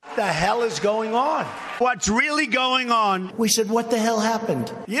The hell is going on? What's really going on? We said, what the hell happened?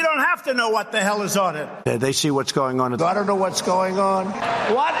 You don't have to know what the hell is on it. They see what's going on. I don't know what's going on.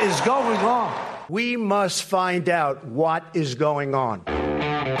 What is going on? We must find out what is going on.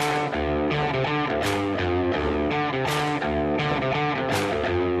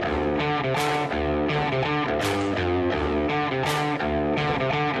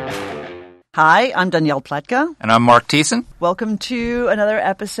 Hi, I'm Danielle Pletka. And I'm Mark Thiessen. Welcome to another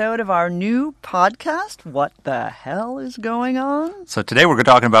episode of our new podcast, What the Hell is Going On? So today we're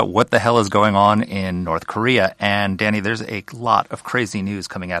talking about what the hell is going on in North Korea. And Danny, there's a lot of crazy news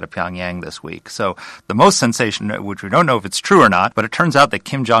coming out of Pyongyang this week. So the most sensation, which we don't know if it's true or not, but it turns out that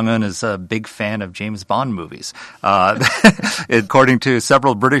Kim Jong-un is a big fan of James Bond movies. According to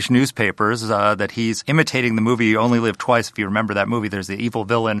several British newspapers, that he's imitating the movie You Only Live Twice. If you remember that movie, there's the evil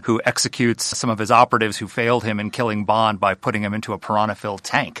villain who executes some of his operatives who failed him in killing Bond by putting him into a piranha-filled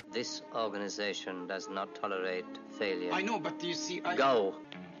tank. This organization does not tolerate failure. I know, but you see, Go.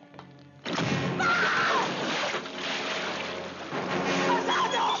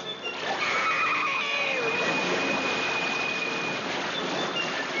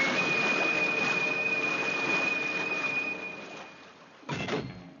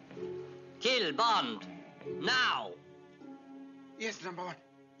 Kill Bond. Now. Yes, number one.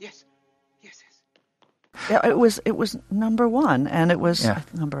 Yes. Yeah, it was number one, and it was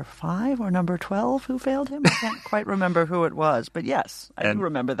number 5 or number 12 who failed him. I can't quite remember who it was, but yes, I do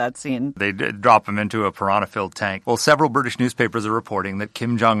remember that scene. They did drop him into a piranha-filled tank. Well, several British newspapers are reporting that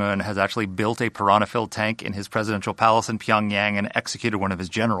Kim Jong-un has actually built a piranha-filled tank in his presidential palace in Pyongyang and executed one of his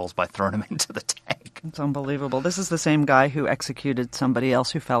generals by throwing him into the tank. It's unbelievable. This is the same guy who executed somebody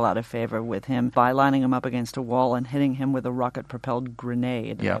else who fell out of favor with him by lining him up against a wall and hitting him with a rocket-propelled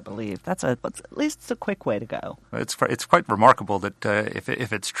grenade, I believe. At least it's a quick way to go. It's quite remarkable that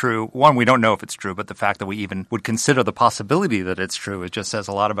if it's true, one, we don't know if it's true, but the fact that we even would consider the possibility that it's true, it just says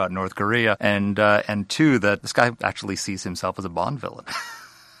a lot about North Korea, and two, that this guy actually sees himself as a Bond villain.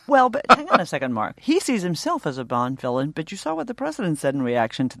 Well, but hang on a second, Mark. He sees himself as a Bond villain, but you saw what the president said in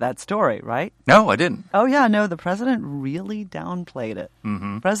reaction to that story, right? No, I didn't. Oh, yeah, no, the president really downplayed it.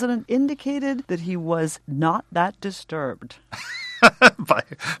 Mm-hmm. The president indicated that he was not that disturbed.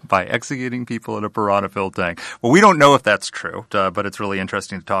 by executing people in a piranha-filled tank. Well, we don't know if that's true, but it's really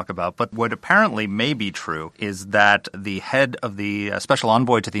interesting to talk about. But what apparently may be true is that the head of the special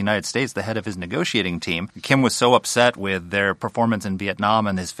envoy to the United States, the head of his negotiating team, Kim was so upset with their performance in Vietnam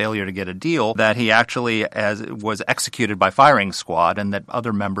and his failure to get a deal that he actually was executed by firing squad, and that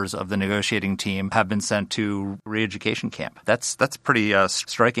other members of the negotiating team have been sent to re-education camp. That's pretty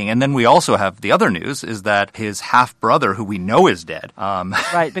striking. And then we also have the other news is that his half-brother, who we know is dead.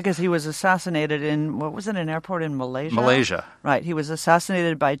 Right, because he was assassinated in, what was it, an airport in Malaysia? Malaysia. Right, he was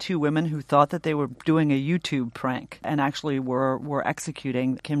assassinated by 2 women who thought that they were doing a YouTube prank and actually were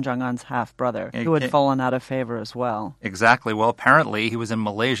executing Kim Jong-un's half-brother, who had fallen out of favor as well. Exactly. Well, apparently he was in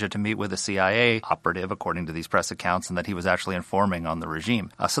Malaysia to meet with a CIA operative, according to these press accounts, and that he was actually informing on the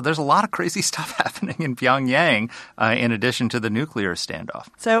regime. So there's a lot of crazy stuff happening in Pyongyang, in addition to the nuclear standoff.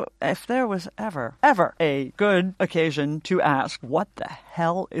 So if there was ever a good occasion to ask what the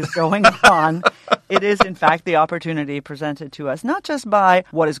hell is going on, it is, in fact, the opportunity presented to us, not just by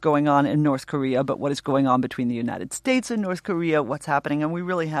what is going on in North Korea, but what is going on between the United States and North Korea, what's happening. And we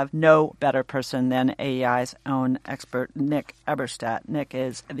really have no better person than AEI's own expert, Nick Eberstadt. Nick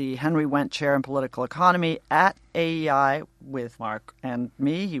is the Henry Wendt Chair in Political Economy at AEI with Mark and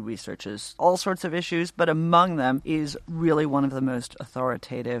me. He researches all sorts of issues, but among them is really one of the most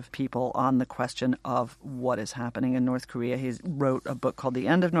authoritative people on the question of what is happening in North Korea. He wrote a book called The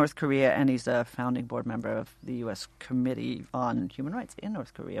End of North Korea, and he's a founding board member of the U.S. Committee on Human Rights in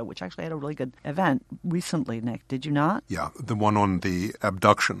North Korea, which actually had a really good event recently, Nick. Did you not? Yeah, the one on the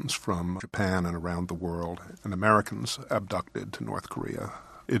abductions from Japan and around the world, and Americans abducted to North Korea.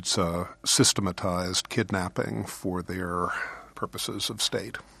 It's a systematized kidnapping for their purposes of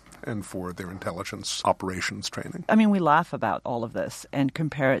state and for their intelligence operations training. I mean, we laugh about all of this and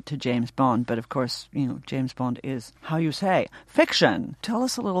compare it to James Bond, but of course, James Bond is, how you say, fiction. Tell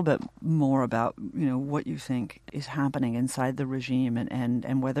us a little bit more about, what you think is happening inside the regime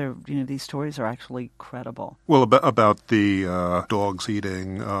and whether, these stories are actually credible. Well, about the dogs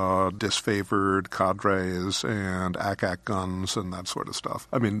eating disfavored cadres and ack-ack guns and that sort of stuff.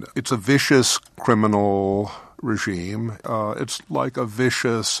 I mean, it's a vicious criminal regime. It's like a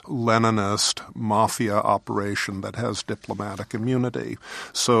vicious Leninist mafia operation that has diplomatic immunity.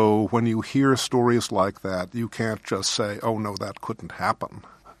 So when you hear stories like that, you can't just say, oh, no, that couldn't happen.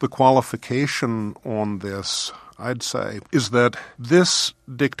 The qualification on this I'd say, is that this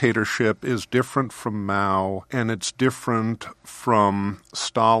dictatorship is different from Mao, and it's different from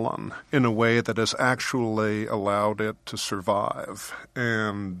Stalin in a way that has actually allowed it to survive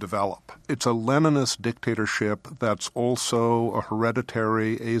and develop. It's a Leninist dictatorship that's also a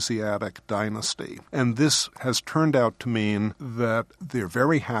hereditary Asiatic dynasty. And this has turned out to mean that they're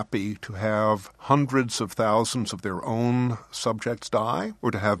very happy to have hundreds of thousands of their own subjects die,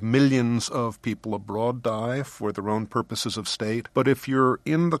 or to have millions of people abroad die for their own purposes of state. But if you're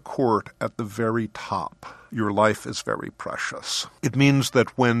in the court at the very top, your life is very precious. It means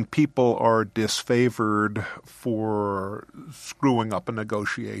that when people are disfavored for screwing up a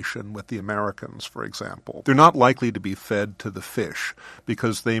negotiation with the Americans, for example, they're not likely to be fed to the fish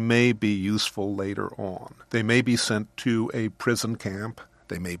because they may be useful later on. They may be sent to a prison camp.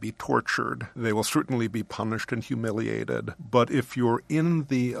 They may be tortured. They will certainly be punished and humiliated. But if you're in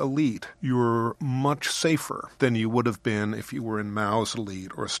the elite, you're much safer than you would have been if you were in Mao's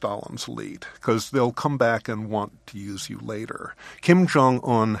elite or Stalin's elite, because they'll come back and want to use you later. Kim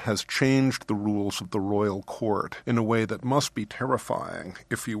Jong-un has changed the rules of the royal court in a way that must be terrifying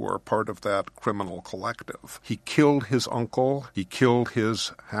if you are part of that criminal collective. He killed his uncle. He killed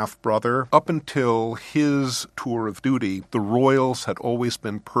his half-brother. Up until his tour of duty, the royals had always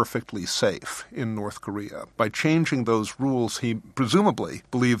been perfectly safe in North Korea. By changing those rules, he presumably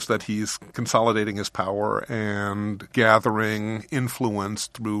believes that he's consolidating his power and gathering influence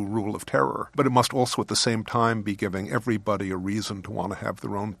through rule of terror. But it must also at the same time be giving everybody a reason to want to have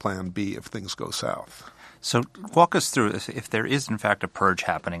their own plan B if things go south. So walk us through, if there is in fact a purge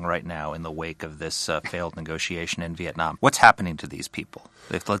happening right now in the wake of this failed negotiation in Vietnam, what's happening to these people?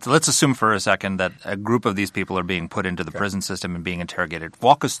 Let's assume for a second that a group of these people are being put into the prison system and being interrogated.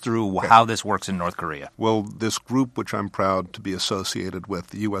 Walk us through how this works in North Korea. Well, this group, which I'm proud to be associated with,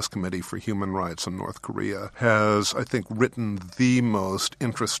 the U.S. Committee for Human Rights in North Korea, has, I think, written the most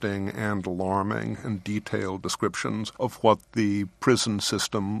interesting and alarming and detailed descriptions of what the prison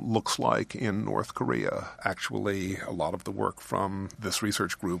system looks like in North Korea. Actually, a lot of the work from this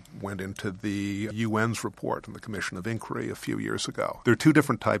research group went into the UN's report and the Commission of Inquiry a few years ago. There are two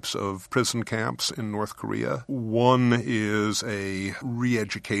different types of prison camps in North Korea. One is a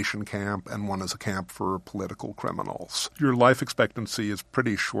re-education camp, and one is a camp for political criminals. Your life expectancy is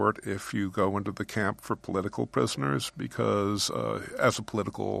pretty short if you go into the camp for political prisoners because as a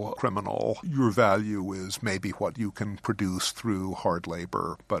political criminal, your value is maybe what you can produce through hard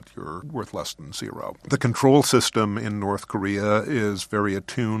labor, but you're worth less than zero. The control system in North Korea is very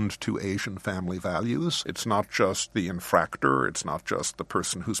attuned to Asian family values. It's not just the infractor. It's not just the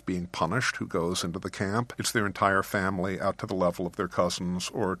person who's being punished who goes into the camp. It's their entire family out to the level of their cousins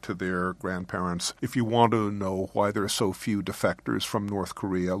or to their grandparents. If you want to know why there are so few defectors from North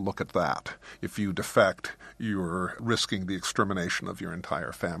Korea, look at that. If you defect, you're risking the extermination of your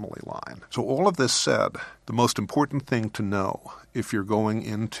entire family line. So all of this said, the most important thing to know if you're going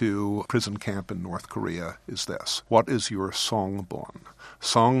into prison camp in North Korea is this. What is your songbun?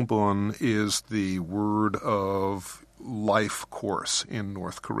 Songbun is the word of life course in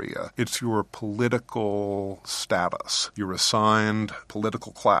North Korea. It's your political status. You're assigned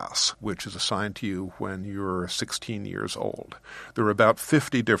political class, which is assigned to you when you're 16 years old. There are about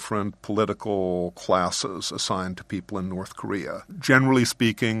 50 different political classes assigned to people in North Korea. Generally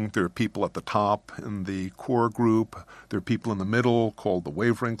speaking, there are people at the top in the core group. There are people in the middle called the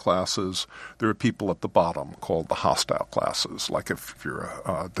wavering classes. There are people at the bottom called the hostile classes, like if you're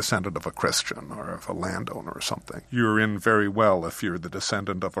a descendant of a Christian or of a landowner or something. You're in very well if you're the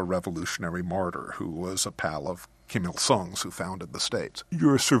descendant of a revolutionary martyr who was a pal of Kim Il-sung's, who founded the States.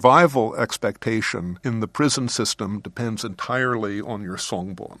 Your survival expectation in the prison system depends entirely on your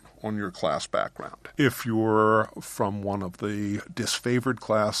songbun, on your class background. If you're from one of the disfavored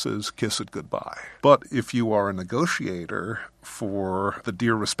classes, kiss it goodbye. But if you are a negotiator for the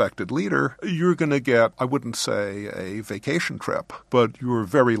dear respected leader, you're going to get, I wouldn't say a vacation trip, but you're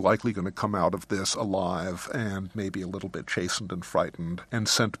very likely going to come out of this alive and maybe a little bit chastened and frightened and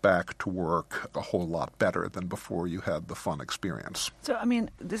sent back to work a whole lot better than before you had the fun experience. So, I mean,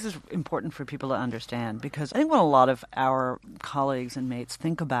 this is important for people to understand because I think when a lot of our colleagues and mates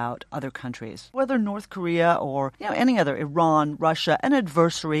think about other countries, whether North Korea or, any other, Iran, Russia, an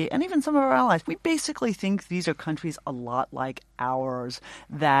adversary, and even some of our allies, we basically think these are countries a lot like ours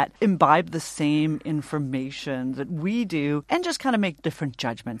that imbibe the same information that we do and just kind of make different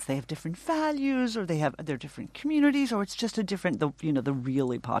judgments. They have different values or they're different communities, or it's just a different, the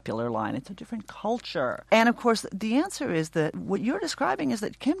really popular line. It's a different culture. And of course, the answer is that what you're describing is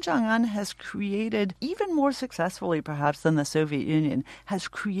that Kim Jong-un has created, even more successfully perhaps than the Soviet Union, has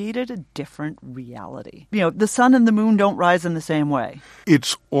created created a different reality. The sun and the moon don't rise in the same way.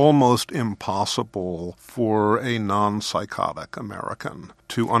 It's almost impossible for a non-psychotic American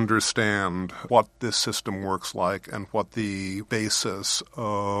to understand what this system works like and what the basis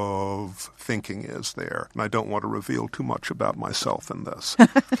of thinking is there. And I don't want to reveal too much about myself in this.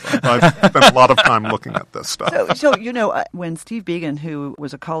 I've spent a lot of time looking at this stuff. So when Steve Biegun, who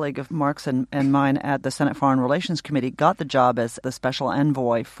was a colleague of Mark's and mine at the Senate Foreign Relations Committee, got the job as the special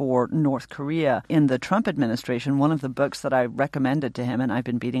envoy for North Korea in the Trump administration, one of the books that I recommended to him, and I've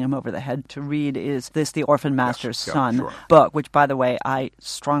been beating him over the head to read, is The Orphan Master's Son book, which, by the way, I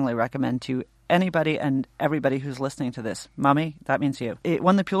strongly recommend to anybody and everybody who's listening to this. Mommy, that means you. It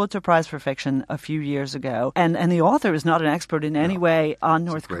won the Pulitzer Prize for Fiction a few years ago, and the author is not an expert in any way on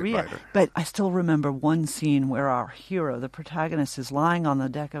North Korea. Writer. But I still remember one scene where our hero, the protagonist, is lying on the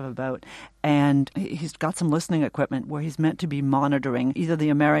deck of a boat, and he's got some listening equipment where he's meant to be monitoring either the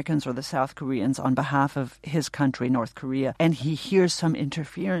Americans or the South Koreans on behalf of his country, North Korea. And he hears some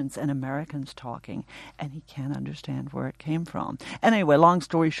interference and Americans talking, and he can't understand where it came from. Anyway, long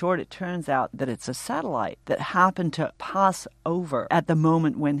story short, it turns out that it's a satellite that happened to pass over at the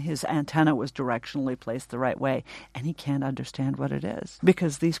moment when his antenna was directionally placed the right way, and he can't understand what it is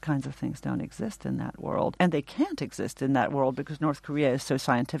because these kinds of things don't exist in that world. And they can't exist in that world because North Korea is so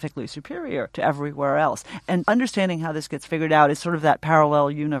scientifically superior to everywhere else. And understanding how this gets figured out is sort of that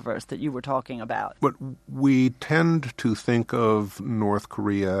parallel universe that you were talking about. But we tend to think of North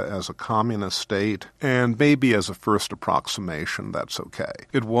Korea as a communist state, and maybe as a first approximation, that's okay.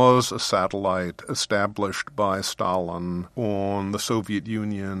 It was a satellite established by Stalin on the Soviet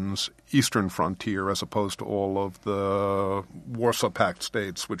Union's eastern frontier as opposed to all of the Warsaw Pact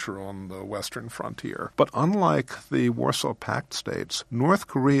states which are on the western frontier. But unlike the Warsaw Pact states, North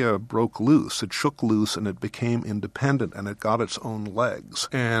Korea broke loose. It shook loose and it became independent and it got its own legs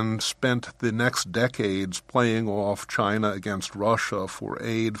and spent the next decades playing off China against Russia for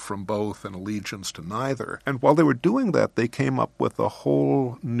aid from both and allegiance to neither. And while they were doing that, they came up with a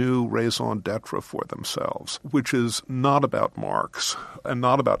whole new raison d'etre for themselves, which is not about Marx and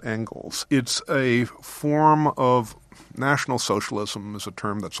not about Engels. It's a form of National Socialism is a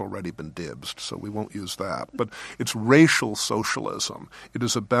term that's already been dibsed, so we won't use that. But it's racial socialism. It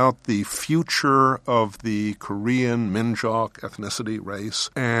is about the future of the Korean Minjok ethnicity race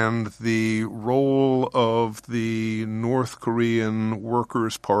and the role of the North Korean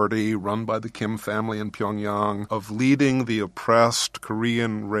Workers' Party run by the Kim family in Pyongyang of leading the oppressed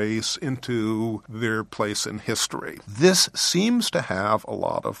Korean race into their place in history. This seems to have a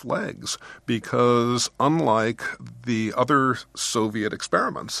lot of legs because unlike the other Soviet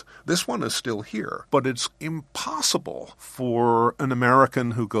experiments, this one is still here. But it's impossible for an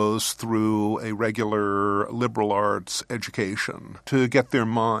American who goes through a regular liberal arts education to get their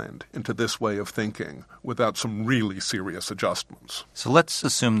mind into this way of thinking without some really serious adjustments. So let's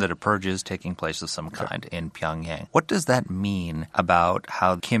assume that a purge is taking place of some kind in Pyongyang. What does that mean about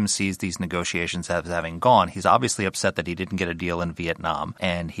how Kim sees these negotiations as having gone? He's obviously upset that he didn't get a deal in Vietnam,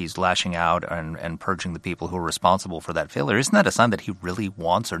 and he's lashing out and purging the people who are responsible for that failure. Isn't that a sign that he really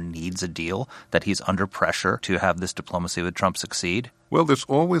wants or needs a deal, that he's under pressure to have this diplomacy with Trump succeed? Well, there's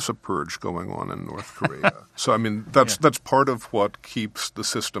always a purge going on in North Korea. So, I mean, that's part of what keeps the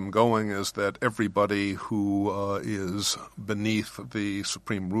system going is that everybody who is beneath the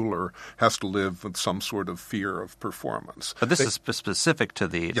supreme ruler has to live with some sort of fear of performance. But this is specific to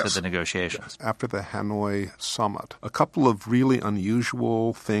the negotiations. Yes. After the Hanoi summit, a couple of really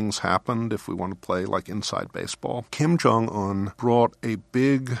unusual things happened, if we want to play like inside baseball. Kim Jong-un brought a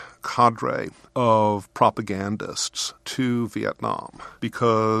big cadre of propagandists to Vietnam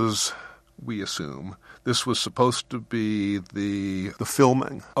because we assume this was supposed to be the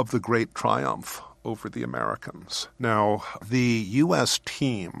filming of the Great Triumph over the Americans. Now, the U.S.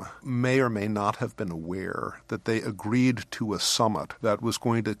 team may or may not have been aware that they agreed to a summit that was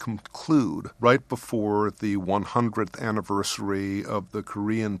going to conclude right before the 100th anniversary of the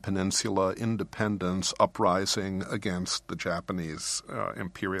Korean Peninsula independence uprising against the Japanese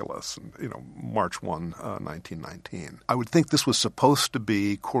imperialists, March 1, 1919. I would think this was supposed to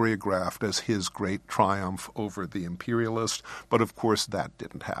be choreographed as his great triumph over the imperialists, but of course that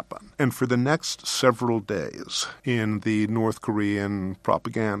didn't happen. And for the next several days in the North Korean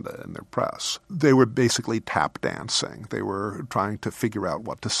propaganda and their press. They were basically tap dancing. They were trying to figure out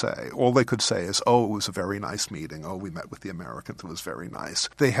what to say. All they could say is, oh, it was a very nice meeting. Oh, we met with the Americans. It was very nice.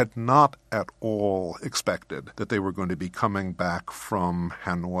 They had not at all expected that they were going to be coming back from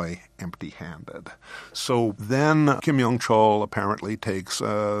Hanoi empty-handed. So then Kim Yong-chol apparently takes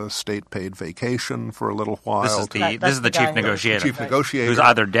a state-paid vacation for a little while. This is the chief negotiator. Chief negotiator. Who's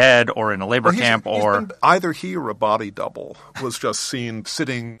either dead or in a labor camp or... Either he or a body double was just seen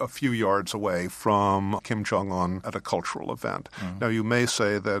sitting a few yards away from Kim Jong-un at a cultural event. Mm-hmm. Now, you may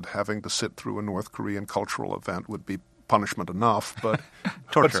say that having to sit through a North Korean cultural event would be punishment enough, but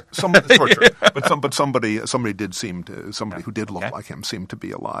torture. But somebody who did look like him seemed to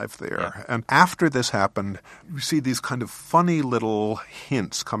be alive there. Yeah. And after this happened, you see these kind of funny little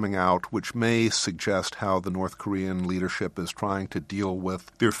hints coming out which may suggest how the North Korean leadership is trying to deal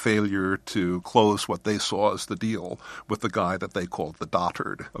with their failure to close what they saw as the deal with the guy that they called the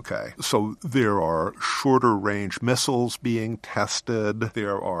dotard. Okay. So there are shorter range missiles being tested.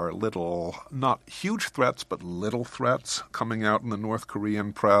 There are little, not huge threats, but little threats coming out in the North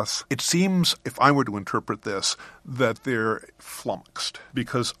Korean press. It seems, if I were to interpret this, that they're flummoxed,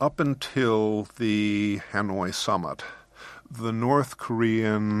 because up until the Hanoi summit, the North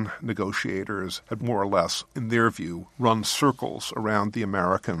Korean negotiators had more or less, in their view, run circles around the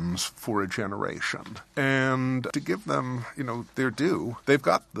Americans for a generation. And to give them, their due, they've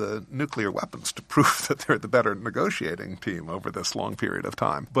got the nuclear weapons to prove that they're the better negotiating team over this long period of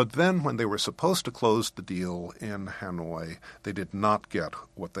time. But then when they were supposed to close the deal in Hanoi, they did not get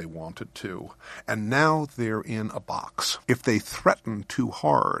what they wanted to. And now they're in a box. If they threaten too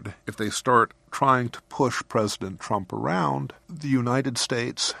hard, if they start trying to push President Trump around, the United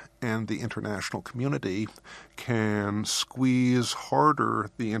States and the international community can squeeze harder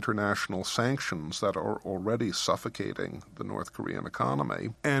the international sanctions that are already suffocating the North Korean economy.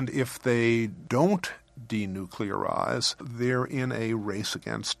 And if they don't denuclearize, they're in a race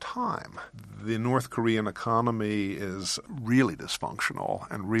against time. The North Korean economy is really dysfunctional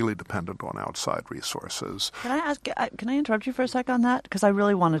and really dependent on outside resources. Can I interrupt you for a sec on that? Because I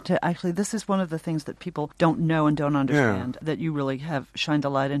really wanted to, actually, this is one of the things that people don't know and don't understand that you really have shined a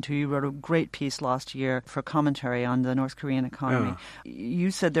light into. You wrote a great piece last year for commentary on the North Korean economy. Yeah.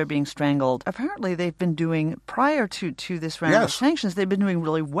 You said they're being strangled. Apparently they've been doing, prior to this round of sanctions, they've been doing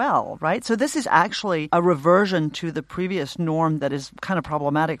really well, right? So this is actually a reversion to the previous norm that is kind of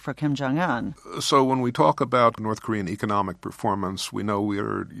problematic for Kim Jong-un. So when we talk about North Korean economic performance, we know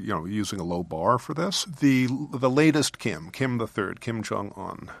we're using a low bar for this. The latest Kim III, Kim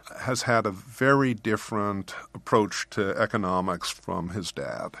Jong-un, has had a very different approach to economics from his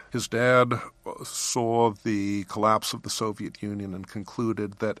dad. His dad saw the collapse of the Soviet Union and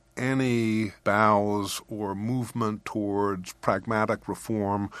concluded that any bows or movement towards pragmatic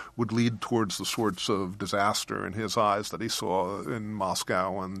reform would lead towards the sorts of disaster in his eyes that he saw in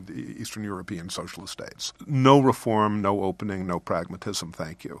Moscow and the Eastern European socialist states. No reform, no opening, no pragmatism,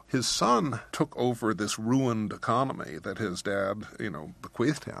 thank you. His son took over this ruined economy that his dad,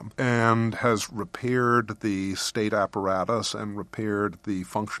 bequeathed him, and has repaired the state apparatus and repaired the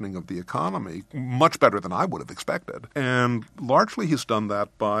functioning of the economy much better than I would have expected. And largely he's done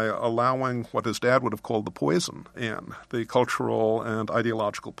that by allowing what his dad would have called the poison in, the cultural and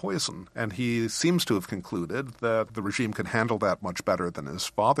ideological poison. And he seems to have concluded that the regime can handle that much better than his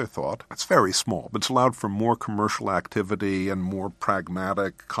father thought. It's very small, but it's allowed for more commercial activity and more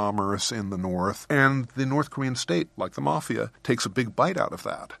pragmatic commerce in the North. And the North Korean state, like the mafia, takes a big bite out of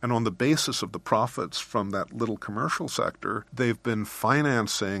that. And on the basis of the profits from that little commercial sector, they've been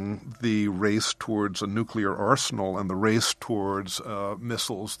financing the race towards a nuclear arsenal and the race towards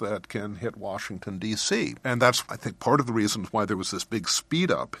missiles that can hit Washington, D.C. And that's, I think, part of the reasons why there was this big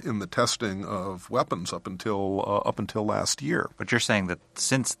speed up in the testing of weapons up until last year. But you're saying that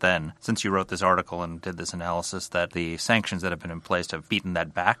since then, since you wrote this article and did this analysis, that the sanctions that have been in place have beaten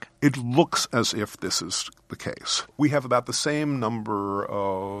that back? It looks as if this is the case. We have about the same number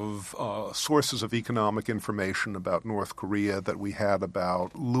of sources of economic information about North Korea that we had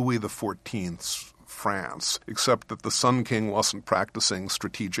about Louis XIV's France, except that the Sun King wasn't practicing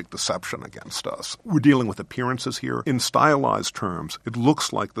strategic deception against us. We're dealing with appearances here. In stylized terms, it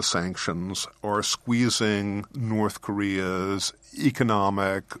looks like the sanctions are squeezing North Korea's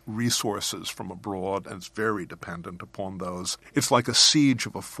economic resources from abroad, and it's very dependent upon those. It's like a siege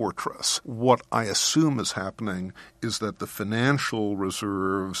of a fortress. What I assume is happening is that the financial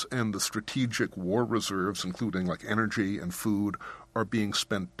reserves and the strategic war reserves, including like energy and food, are being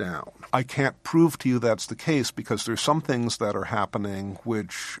spent down. I can't prove to you that's the case because there's some things that are happening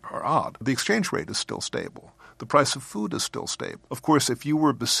which are odd. The exchange rate is still stable. The price of food is still stable. Of course, if you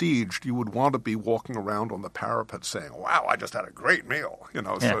were besieged, you would want to be walking around on the parapet saying, wow, I just had a great meal,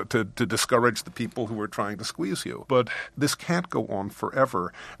 so to discourage the people who were trying to squeeze you. But this can't go on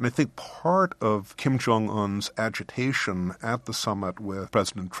forever. And I think part of Kim Jong-un's agitation at the summit with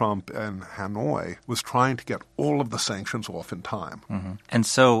President Trump in Hanoi was trying to get all of the sanctions off in time. Mm-hmm. And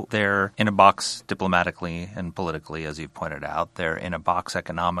so they're in a box diplomatically and politically, as you've pointed out. They're in a box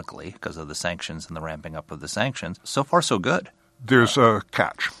economically because of the sanctions and the ramping up of the sanctions. So far, so good. There's a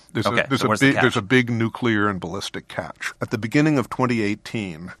catch. There's the a big nuclear and ballistic catch. At the beginning of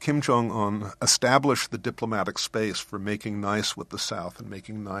 2018, Kim Jong-un established the diplomatic space for making nice with the South and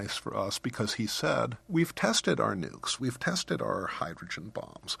making nice for us because he said, we've tested our nukes, we've tested our hydrogen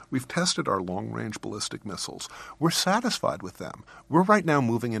bombs, we've tested our long-range ballistic missiles. We're satisfied with them. We're right now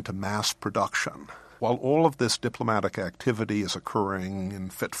moving into mass production. While all of this diplomatic activity is occurring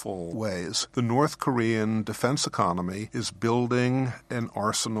in fitful ways, the North Korean defense economy is building an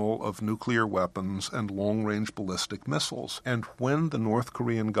arsenal of nuclear weapons and long-range ballistic missiles. And when the North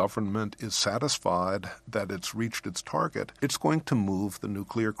Korean government is satisfied that it's reached its target, it's going to move the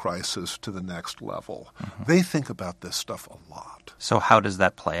nuclear crisis to the next level. Mm-hmm. They think about this stuff a lot. So how does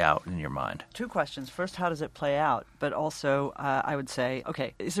that play out in your mind? Two questions. First, how does it play out? But also, I would say,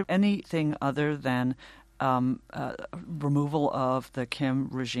 okay, is there anything other than removal of the Kim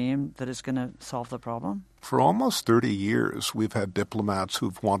regime that is going to solve the problem? For almost 30 years, we've had diplomats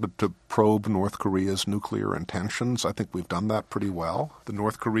who've wanted to probe North Korea's nuclear intentions. I think we've done that pretty well. The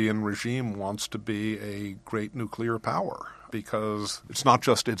North Korean regime wants to be a great nuclear power because it's not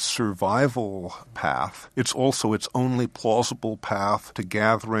just its survival path, it's also its only plausible path to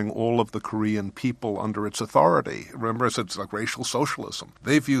gathering all of the Korean people under its authority. Remember, it's like racial socialism.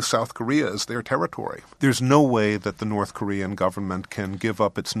 They view South Korea as their territory. There's no way that the North Korean government can give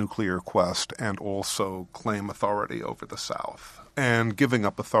up its nuclear quest and also claim authority over the South. And giving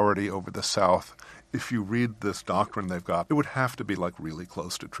up authority over the South, if you read this doctrine they've got, it would have to be like really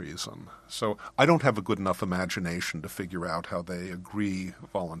close to treason. So I don't have a good enough imagination to figure out how they agree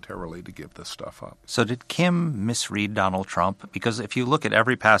voluntarily to give this stuff up. So did Kim misread Donald Trump? Because if you look at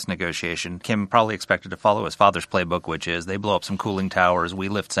every past negotiation, Kim probably expected to follow his father's playbook, which is they blow up some cooling towers, we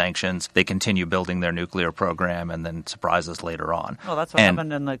lift sanctions, they continue building their nuclear program, and then surprise us later on. Well, that's what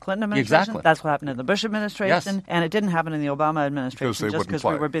happened in the Clinton administration. Exactly. That's what happened in the Bush administration. Yes. And it didn't happen in the Obama administration just because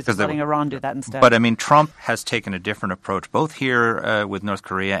we were busy letting Iran do that instead. But I mean, Trump has taken a different approach, both here with North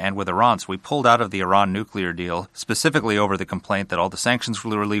Korea and with Iran. So we pulled out of the Iran nuclear deal specifically over the complaint that all the sanctions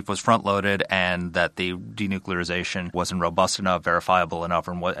relief was front-loaded and that the denuclearization wasn't robust enough, verifiable enough,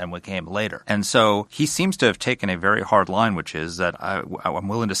 and what came later. And so he seems to have taken a very hard line, which is that I'm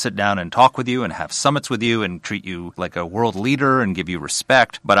willing to sit down and talk with you and have summits with you and treat you like a world leader and give you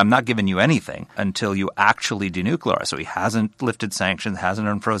respect, but I'm not giving you anything until you actually denuclearize. So he hasn't lifted sanctions, hasn't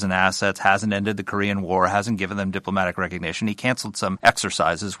unfrozen assets, hasn't ended the Korean War, hasn't given them diplomatic recognition. He canceled some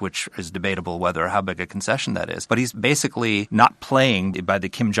exercises, which is debatable whether how big a concession that is. But he's basically not playing by the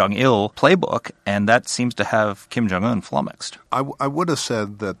Kim Jong-il playbook, and that seems to have Kim Jong-un flummoxed. I would have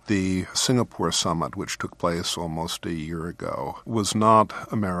said that the Singapore summit, which took place almost a year ago, was not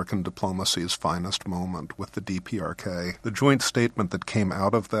American diplomacy's finest moment with the DPRK. The joint statement that came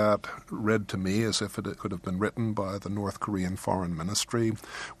out of that read to me as if it could have been written by the North Korean Foreign Ministry.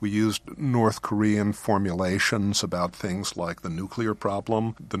 We used North Korean formulations about things like the nuclear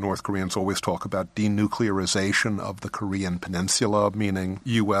problem. The North Koreans always talk about denuclearization of the Korean peninsula, meaning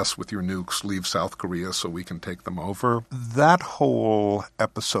U.S. with your nukes leave South Korea so we can take them over. That whole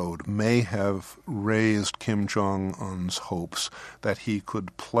episode may have raised Kim Jong-un's hopes that he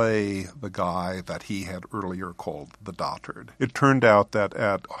could play the guy that he had earlier called the dotard. It turned out that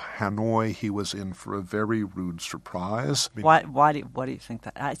at Hanoi he was in for a very rude surprise. Why do you think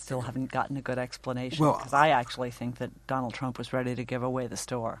that? I still haven't gotten a good explanation, because I actually think that Donald Trump was ready to give away the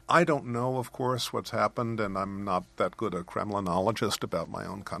store. I don't know, of course, what's happened, and I'm not that good a Kremlinologist about my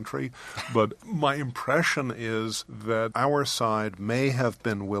own country, but my impression is that our side may have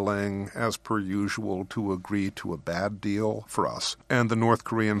been willing, as per usual, to agree to a bad deal for us, and the North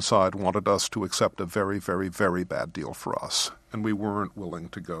Korean side wanted us to accept a very, very, very bad deal for us. And we weren't willing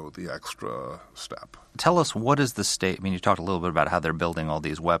to go the extra step. Tell us, what is the state? I mean, you talked a little bit about how they're building all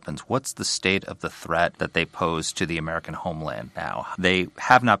these weapons. What's the state of the threat that they pose to the American homeland now? They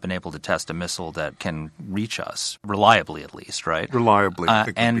have not been able to test a missile that can reach us, reliably at least, right? Reliably, I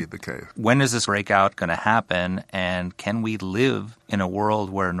think would be the case. When is this breakout going to happen? And can we live in a world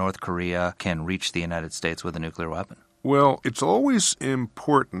where North Korea can reach the United States with a nuclear weapon? Well, it's always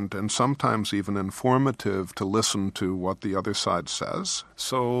important and sometimes even informative to listen to what the other side says.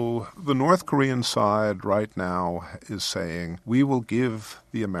 So the North Korean side right now is saying, we will give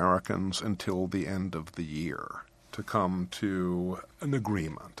the Americans until the end of the year to come to an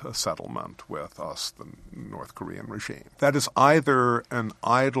agreement, a settlement with us, the North Korean regime. That is either an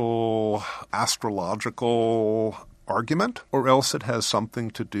idle astrological argument, or else it has something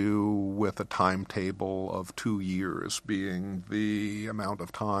to do with a timetable of 2 years being the amount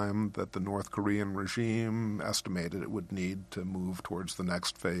of time that the North Korean regime estimated it would need to move towards the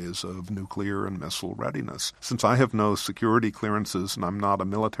next phase of nuclear and missile readiness. Since I have no security clearances and I'm not a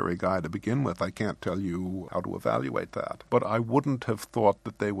military guy to begin with, I can't tell you how to evaluate that. But I wouldn't have thought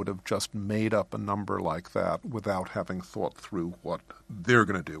that they would have just made up a number like that without having thought through what they're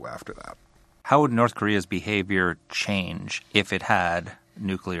going to do after that. How would North Korea's behavior change if it had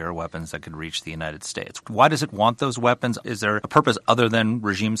nuclear weapons that could reach the United States? Why does it want those weapons? Is there a purpose other than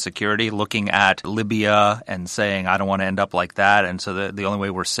regime security, looking at Libya and saying, I don't want to end up like that, and so the only way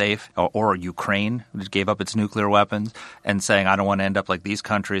we're safe, or Ukraine, which gave up its nuclear weapons, and saying, I don't want to end up like these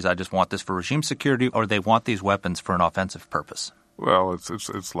countries, I just want this for regime security, or they want these weapons for an offensive purpose? Well,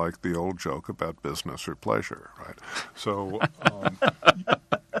 it's like the old joke about business or pleasure, right? So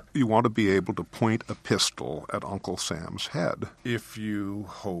you want to be able to point a pistol at Uncle Sam's head if you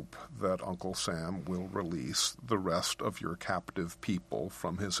hope that Uncle Sam will release the rest of your captive people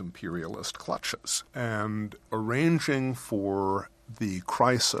from his imperialist clutches. And arranging for the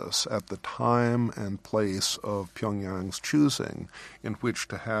crisis at the time and place of Pyongyang's choosing in which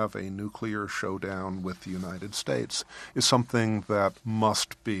to have a nuclear showdown with the United States is something that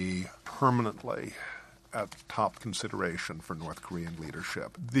must be permanently at top consideration for North Korean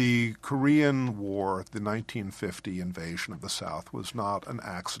leadership. The Korean War, the 1950 invasion of the South, was not an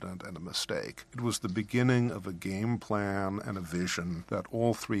accident and a mistake. It was the beginning of a game plan and a vision that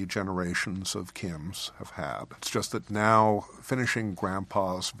all three generations of Kims have had. It's just that now finishing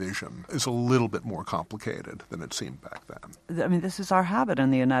Grandpa's vision is a little bit more complicated than it seemed back then. I mean, this is our habit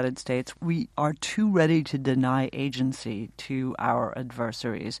in the United States. We are too ready to deny agency to our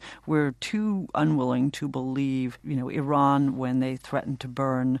adversaries. We're too unwilling to believe, Iran when they threatened to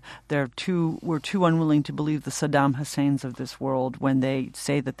burn. We're too unwilling to believe the Saddam Husseins of this world when they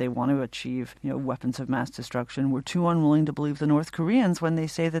say that they want to achieve, weapons of mass destruction. We're too unwilling to believe the North Koreans when they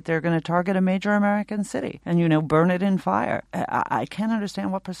say that they're going to target a major American city and, burn it in fire. I can't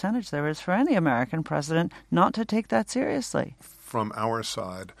understand what percentage there is for any American president not to take that seriously. From our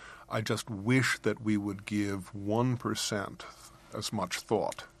side, I just wish that we would give 1% as much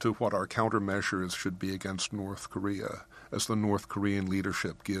thought to what our countermeasures should be against North Korea as the North Korean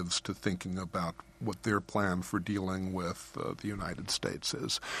leadership gives to thinking about what their plan for dealing with the United States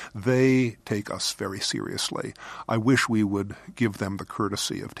is. They take us very seriously. I wish we would give them the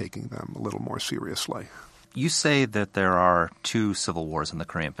courtesy of taking them a little more seriously. You say that there are 2 civil wars in the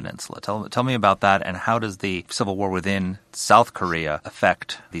Korean Peninsula. Tell me about that, and how does the civil war within South Korea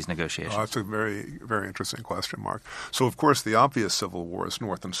affect these negotiations? That's a very, very interesting question, Mark. So, of course, the obvious civil war is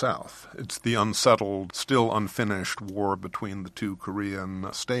North and South. It's the unsettled, still unfinished war between the 2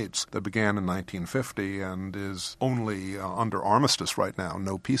 Korean states that began in 1950 and is only under armistice right now,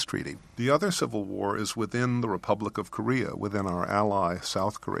 no peace treaty. The other civil war is within the Republic of Korea, within our ally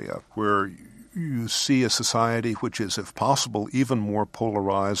South Korea, where you see a society which is, if possible, even more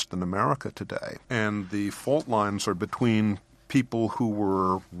polarized than America today. And the fault lines are between people who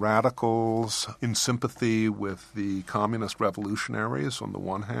were radicals in sympathy with the communist revolutionaries on the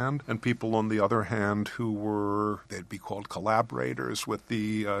one hand, and people on the other hand who were, they'd be called collaborators with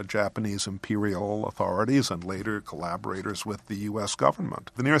the Japanese imperial authorities and later collaborators with the U.S.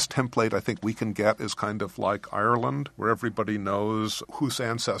 government. The nearest template I think we can get is kind of like Ireland, where everybody knows whose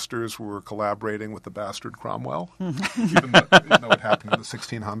ancestors were collaborating with the bastard Cromwell, even though it happened in the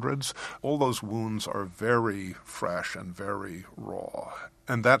 1600s. All those wounds are very fresh and very raw.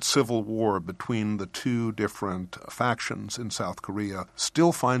 And that civil war between the 2 different factions in South Korea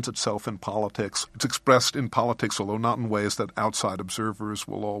still finds itself in politics. It's expressed in politics, although not in ways that outside observers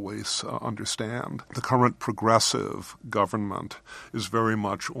will always understand. The current progressive government is very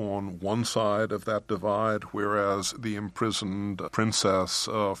much on one side of that divide, whereas the imprisoned princess,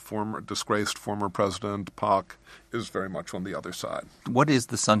 disgraced former President Park is very much on the other side. What is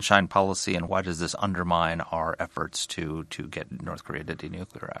the Sunshine Policy, and why does this undermine our efforts to get North Korea to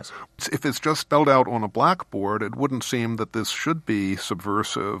denuclearize? If it's just spelled out on a blackboard, it wouldn't seem that this should be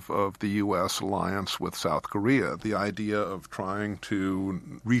subversive of the U.S. alliance with South Korea. The idea of trying to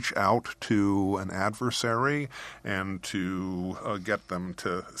reach out to an adversary and to get them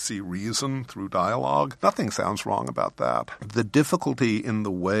to see reason through dialogue, nothing sounds wrong about that. The difficulty in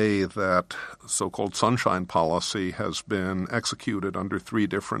the way that so-called Sunshine Policy has been executed under 3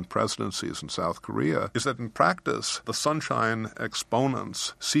 different presidencies in South Korea is that in practice, the Sunshine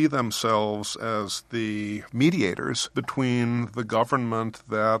exponents see themselves as the mediators between the government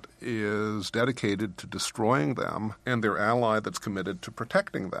that is dedicated to destroying them and their ally that's committed to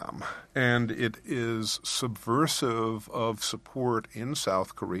protecting them. And it is subversive of support in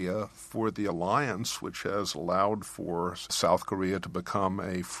South Korea for the alliance, which has allowed for South Korea to become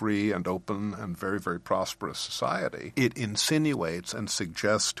a free and open and very, very prosperous society. It insinuates and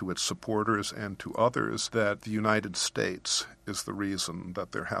suggests to its supporters and to others that the United States is the reason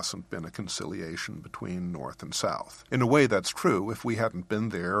that there hasn't been a conciliation between North and South. In a way, that's true. If we hadn't been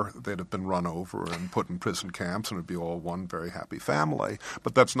there, they'd have been run over and put in prison camps, and it would be all one very happy family.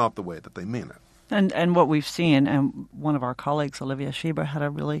 But that's not the way that they mean it. And what we've seen, and one of our colleagues, Olivia Schieber, had a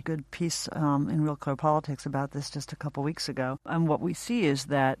really good piece in Real Clear Politics about this just a couple weeks ago. And what we see is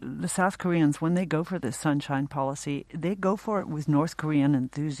that the South Koreans, when they go for this Sunshine Policy, they go for it with North Korean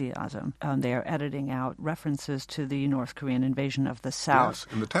enthusiasm. They are editing out references to the North Korean invasion of the South.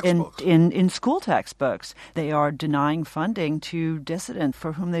 Yes, in the textbooks. In school textbooks. They are denying funding to dissidents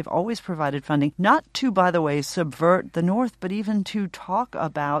for whom they've always provided funding, not to, by the way, subvert the North, but even to talk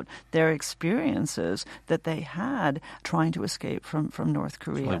about their experience that they had trying to escape from North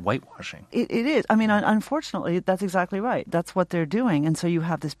Korea. It's like whitewashing. It is. I mean, unfortunately, that's exactly right. That's what they're doing. And so you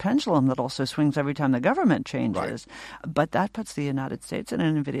have this pendulum that also swings every time the government changes. Right. But that puts the United States in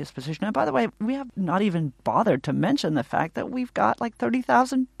an invidious position. And by the way, we have not even bothered to mention the fact that we've got like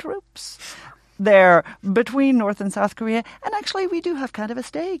 30,000 troops there between North and South Korea. And actually, we do have kind of a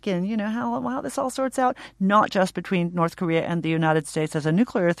stake in, how this all sorts out, not just between North Korea and the United States as a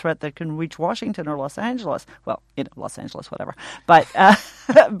nuclear threat that can reach Washington or Los Angeles. Well, Los Angeles, whatever. But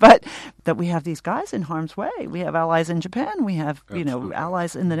but that we have these guys in harm's way. We have allies in Japan. We have,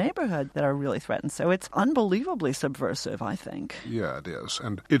 allies in the neighborhood that are really threatened. So it's unbelievably subversive, I think. Yeah, it is.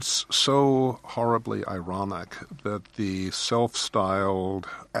 And it's so horribly ironic that the self-styled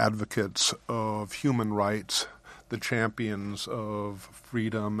advocates of human rights, the champions of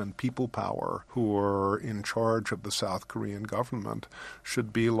freedom and people power who are in charge of the South Korean government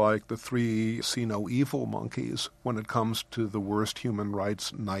should be like the 3 see no evil monkeys when it comes to the worst human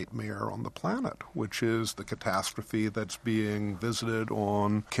rights nightmare on the planet, which is the catastrophe that's being visited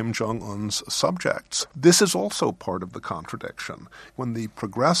on Kim Jong-un's subjects. This is also part of the contradiction. When the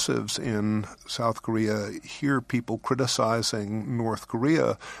progressives in South Korea hear people criticizing North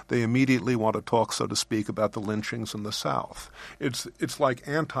Korea, they immediately want to talk, so to speak, about the lynchings in the South. It's like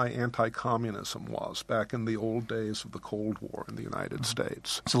anti-communism was back in the old days of the Cold War in the United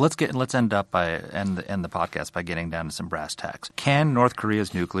States. So let's end the podcast by getting down to some brass tacks. Can North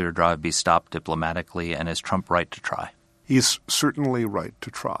Korea's nuclear drive be stopped diplomatically, and is Trump right to try? He's certainly right to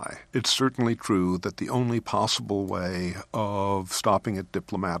try. It's certainly true that the only possible way of stopping it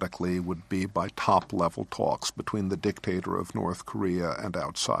diplomatically would be by top-level talks between the dictator of North Korea and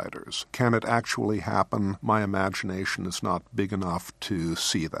outsiders. Can it actually happen? My imagination is not big enough to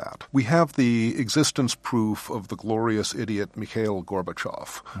see that. We have the existence proof of the glorious idiot Mikhail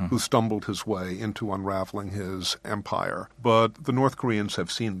Gorbachev, who stumbled his way into unraveling his empire. But the North Koreans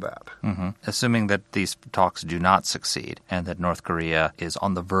have seen that. Assuming that these talks do not succeed, and that North Korea is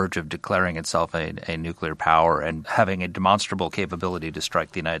on the verge of declaring itself a nuclear power and having a demonstrable capability to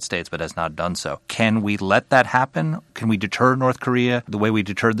strike the United States, but has not done so. Can we let that happen? Can we deter North Korea the way we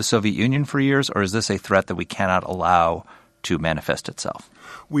deterred the Soviet Union for years, or is this a threat that we cannot allow to manifest itself?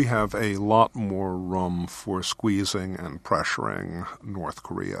 We have a lot more room for squeezing and pressuring North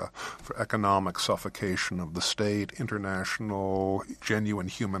Korea, for economic suffocation of the state, international genuine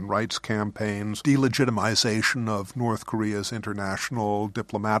human rights campaigns, delegitimization of North Korea's international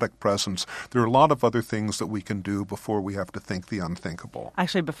diplomatic presence. There are a lot of other things that we can do before we have to think the unthinkable.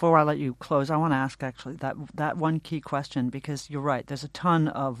 Actually, before I let you close, I want to ask that one key question, because you're right. There's a ton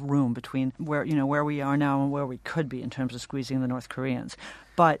of room between where we are now and where we could be in terms of squeezing the North Koreans.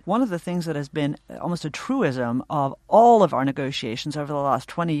 But one of the things that has been almost a truism of all of our negotiations over the last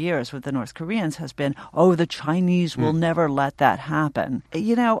 20 years with the North Koreans has been, the Chinese will never let that happen.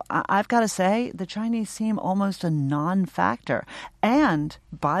 You know, I've got to say, the Chinese seem almost a non-factor. And,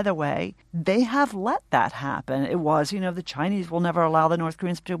 by the way, they have let that happen. It was, the Chinese will never allow the North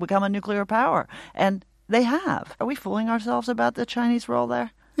Koreans to become a nuclear power. And they have. Are we fooling ourselves about the Chinese role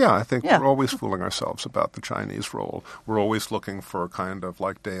there? Yeah, I think we're always fooling ourselves about the Chinese role. We're always looking for kind of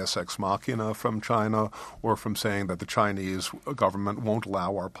like deus ex machina from China, or from saying that the Chinese government won't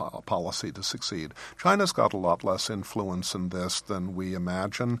allow our policy to succeed. China's got a lot less influence in this than we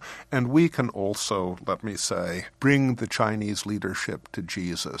imagine, and we can also, let me say, bring the Chinese leadership to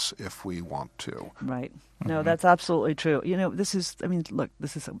Jesus if we want to. Right. No, that's absolutely true. This is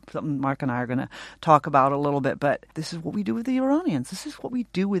something Mark and I are going to talk about a little bit, but this is what we do with the Iranians. This is what we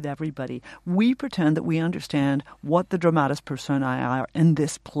do with everybody. We pretend that we understand what the dramatis personae are in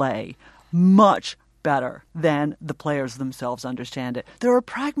this play much better than the players themselves understand it. There are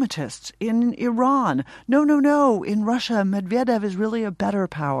pragmatists in Iran. No. In Russia, Medvedev is really a better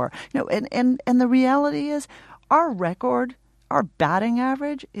power. And the reality is our batting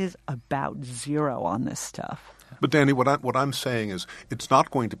average is about 0 on this stuff. But Danny, what I'm saying is it's not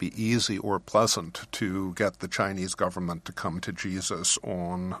going to be easy or pleasant to get the Chinese government to come to Jesus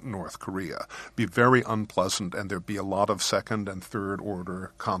on North Korea. It'd be very unpleasant, and there'd be a lot of second and third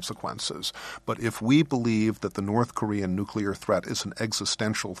order consequences. But if we believe that the North Korean nuclear threat is an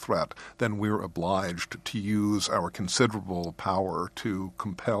existential threat, then we're obliged to use our considerable power to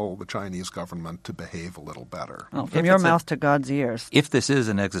compel the Chinese government to behave a little better. Well, from your mouth to God's ears. If this is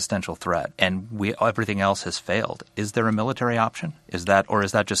an existential threat and everything else has failed, is there a military option? Is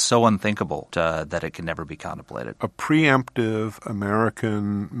that just so unthinkable that it can never be contemplated? A preemptive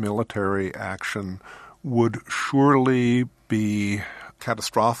American military action would surely be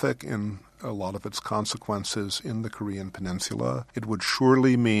catastrophic in a lot of its consequences in the Korean Peninsula. It would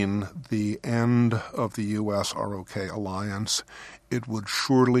surely mean the end of the U.S.-ROK alliance. It would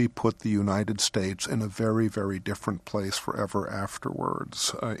surely put the United States in a very, very different place forever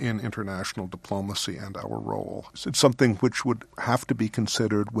afterwards in international diplomacy and our role. It's something which would have to be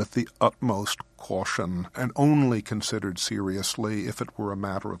considered with the utmost caution and only considered seriously if it were a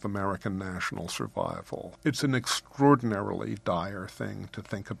matter of American national survival. It's an extraordinarily dire thing to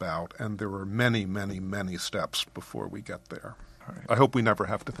think about, and there are many, many, many steps before we get there. Right. I hope we never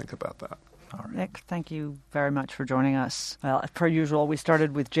have to think about that. Right. Nick, thank you very much for joining us. Well, per usual, we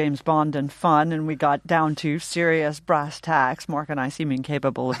started with James Bond and fun, and we got down to serious brass tacks. Mark and I seem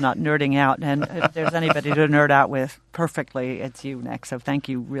incapable of not nerding out, and if there's anybody to nerd out with perfectly, it's you, Nick. So thank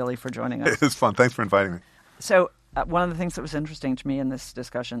you really for joining us. It's fun. Thanks for inviting me. So one of the things that was interesting to me in this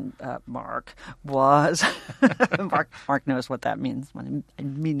discussion, Mark, was Mark knows what that means when I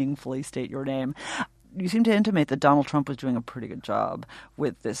meaningfully state your name. You seem to intimate that Donald Trump was doing a pretty good job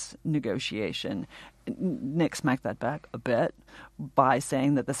with this negotiation. Nick smacked that back a bit by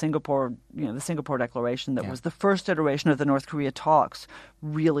saying that the Singapore Declaration that was the first iteration of the North Korea talks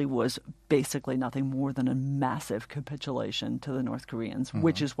really was basically nothing more than a massive capitulation to the North Koreans,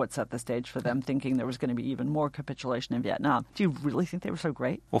 which is what set the stage for them thinking there was going to be even more capitulation in Vietnam. Do you really think they were so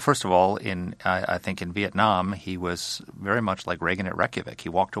great? Well, first of all, I think in Vietnam, he was very much like Reagan at Reykjavik. He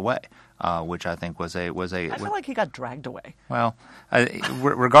walked away. Which I think was a. I feel like he got dragged away. Well,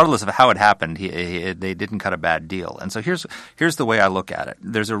 regardless of how it happened, they didn't cut a bad deal. And so here's the way I look at it.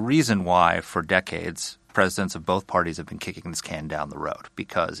 There's a reason why for decades presidents of both parties have been kicking this can down the road,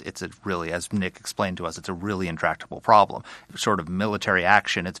 because it's a really, as Nick explained to us, it's a really intractable problem. Sort of military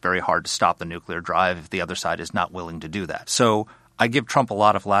action, it's very hard to stop the nuclear drive if the other side is not willing to do that. So I give Trump a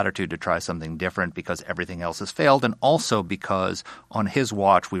lot of latitude to try something different because everything else has failed, and also because on his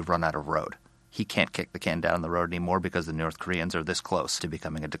watch we've run out of road. He can't kick the can down the road anymore because the North Koreans are this close to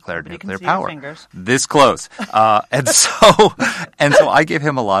becoming a declared nuclear power. This close. And so I give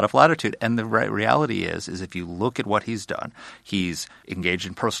him a lot of latitude. And the reality is if you look at what he's done, he's engaged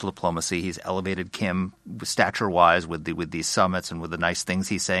in personal diplomacy. He's elevated Kim stature-wise with these summits and with the nice things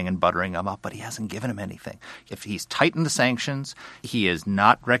he's saying and buttering him up, but he hasn't given him anything. If he's tightened the sanctions, he has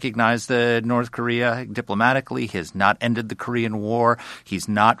not recognized the North Korea diplomatically. He has not ended the Korean War. He's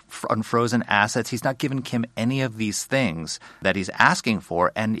not unfrozen assets. He's not given Kim any of these things that he's asking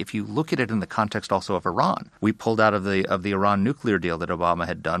for. And if you look at it in the context also of Iran, we pulled out of the Iran nuclear deal that Obama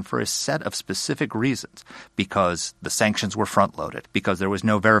had done for a set of specific reasons, because the sanctions were front-loaded, because there was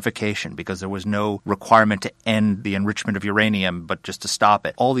no verification, because there was no requirement to end the enrichment of uranium, but just to stop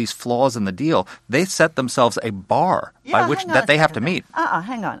it. All these flaws in the deal, they set themselves a bar by which that they have to meet.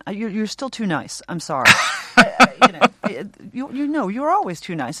 Hang on. You're still too nice. I'm sorry. you're always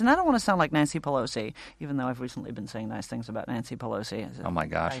too nice. And I don't want to sound like Nancy Pelosi, even though I've recently been saying nice things about Nancy Pelosi. Oh, my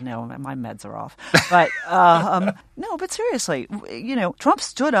gosh. I know, my meds are off. But no, but seriously, Trump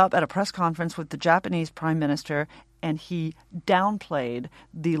stood up at a press conference with the Japanese prime minister, and he downplayed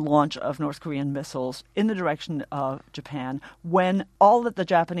the launch of North Korean missiles in the direction of Japan when all that the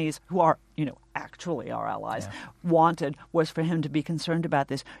Japanese, who are, actually our allies, wanted was for him to be concerned about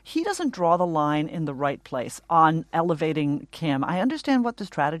this. He doesn't draw the line in the right place on elevating Kim. I understand what the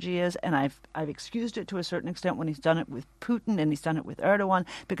strategy is, and I've excused it to a certain extent when he's done it with Putin and he's done it with Erdogan,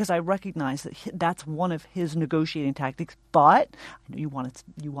 because I recognize that that's one of his negotiating tactics. But I know you want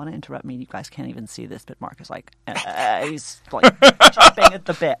to interrupt me. You guys can't even see this, but Mark is like he's like chomping at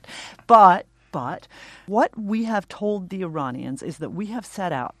the bit. But what we have told the Iranians is that we have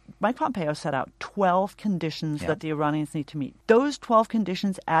set out, Mike Pompeo set out 12 conditions that the Iranians need to meet. Those 12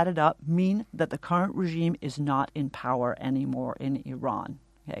 conditions added up mean that the current regime is not in power anymore in Iran.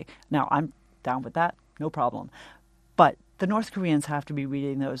 Okay. Now, I'm down with that. No problem. But the North Koreans have to be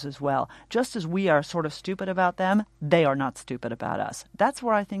reading those as well. Just as we are sort of stupid about them, they are not stupid about us. That's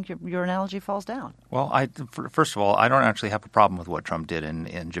where I think your analogy falls down. Well, first of all, I don't actually have a problem with what Trump did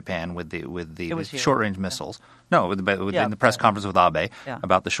in Japan with the short-range missiles. No, in the press conference with Abe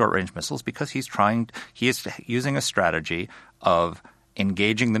about the short-range missiles, because he is using a strategy of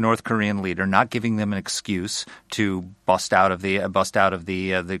engaging the North Korean leader, not giving them an excuse to bust out of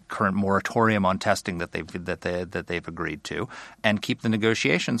the current moratorium on testing that they've agreed to, and keep the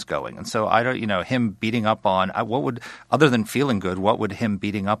negotiations going. And so I don't, him beating up on other than feeling good, what would him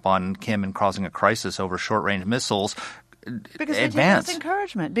beating up on Kim and causing a crisis over short range missiles? Because they take this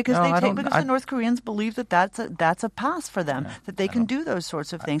encouragement. Because the North Koreans believe that that's a pass for them, that they can do those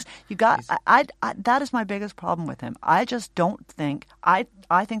sorts of things. That is my biggest problem with him. I just don't think I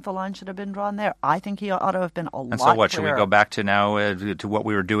think the line should have been drawn there. I think he ought to have been a lot clearer. And so what, should we go back to now to what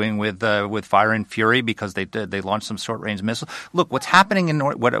we were doing with Fire and Fury, because they launched some short-range missiles? Look, what's happening in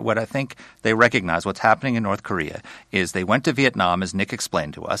what I think they recognize, what's happening in North Korea is they went to Vietnam, as Nick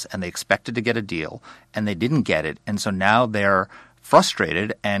explained to us, and they expected to get a deal, and they didn't get it. And so now they're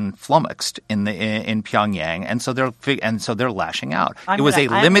frustrated and flummoxed in Pyongyang, and so they're lashing out. It was a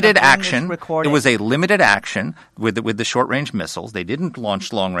limited action. It was a limited action with the short range missiles. They didn't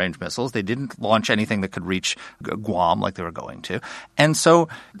launch long range missiles. They didn't launch anything that could reach Guam like they were going to. And so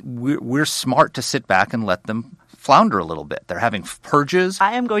we're smart to sit back and let them flounder a little bit. They're having purges.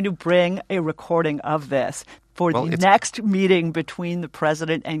 I am going to bring a recording of this for the next meeting between the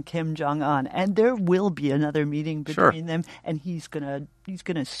president and Kim Jong-un, and there will be another meeting between them, and he's gonna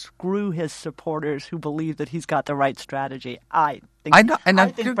screw his supporters who believe that he's got the right strategy. I think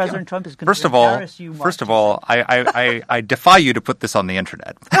President Trump is going to embarrass you, Mark. First of all, I defy you to put this on the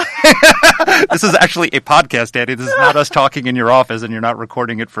internet. This is actually a podcast, Andy. This is not us talking in your office, and you're not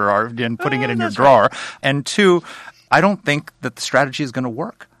recording it and putting it in your drawer. Right. And two, I don't think that the strategy is going to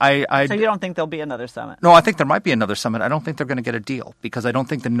work. So you don't think there'll be another summit? No, I think there might be another summit. I don't think they're going to get a deal, because I don't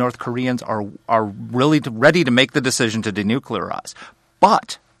think the North Koreans are really ready to make the decision to denuclearize.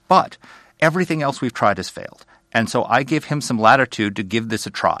 But everything else we've tried has failed. And so I give him some latitude to give this a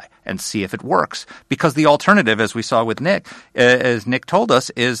try and see if it works. Because the alternative, as we saw with Nick, as Nick told us,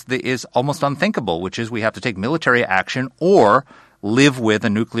 is almost unthinkable, which is we have to take military action or live with a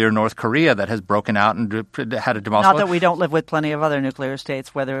nuclear North Korea that has broken out and had a demonstration. Not that we don't live with plenty of other nuclear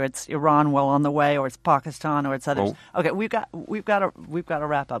states, whether it's Iran well on the way, or it's Pakistan, or it's others. Okay, we've got to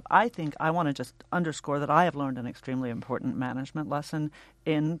wrap up. I think I want to just underscore that I have learned an extremely important management lesson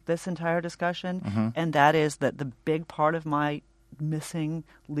in this entire discussion, and that is that the big part of my missing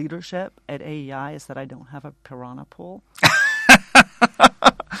leadership at AEI is that I don't have a piranha pool.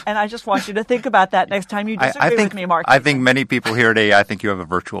 And I just want you to think about that next time you disagree with me, Mark. I think many people here today, I think you have a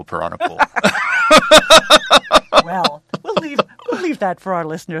virtual piranha pool. Well, we'll leave that for our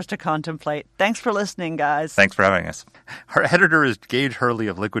listeners to contemplate. Thanks for listening, guys. Thanks for having us. Our editor is Gage Hurley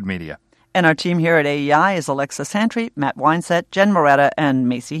of Liquid Media. And our team here at AEI is Alexa Santry, Matt Weinset, Jen Moretta, and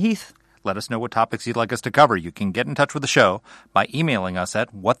Macy Heath. Let us know what topics you'd like us to cover. You can get in touch with the show by emailing us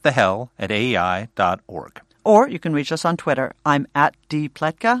at whatthehell@aei.org. Or you can reach us on Twitter. I'm at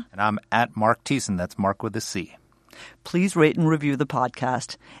 @dpletka. And I'm at Mark Thiessen. That's Mark with a C. Please rate and review the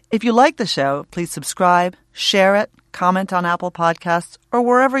podcast. If you like the show, please subscribe, share it, comment on Apple Podcasts, or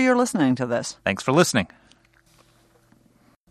wherever you're listening to this. Thanks for listening.